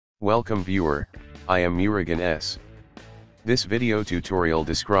Welcome viewer, I am Murugan S. This video tutorial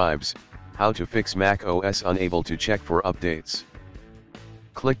describes how to fix Mac OS unable to check for updates.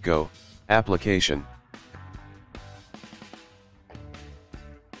 Click Go, Application.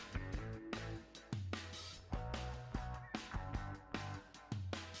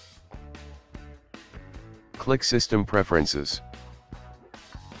 Click System Preferences.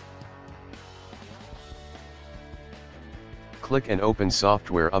 Click and open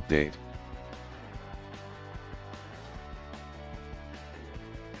Software Update.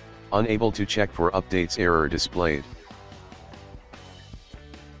 Unable to check for updates error displayed.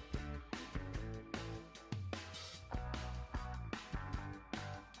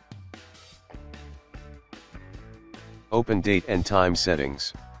 Open date and time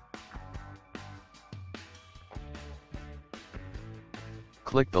settings.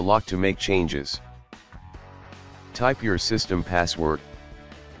 Click the lock to make changes. Type your system password.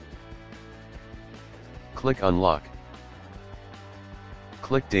 Click Unlock.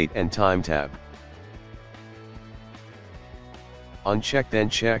 Click Date and Time tab. Uncheck then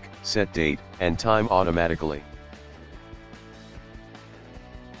check Set Date and Time automatically.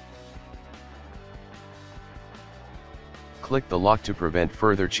 Click the lock to prevent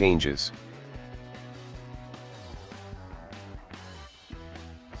further changes.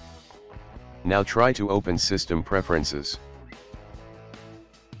 Now try to open System Preferences.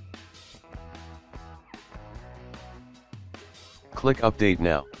 Click Update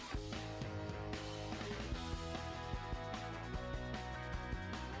now.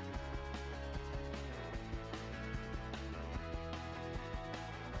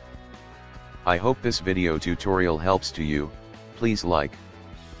 I hope this video tutorial helps to you. Please like,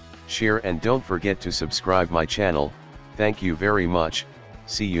 share and don't forget to subscribe my channel. Thank you very much.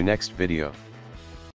 See you next video.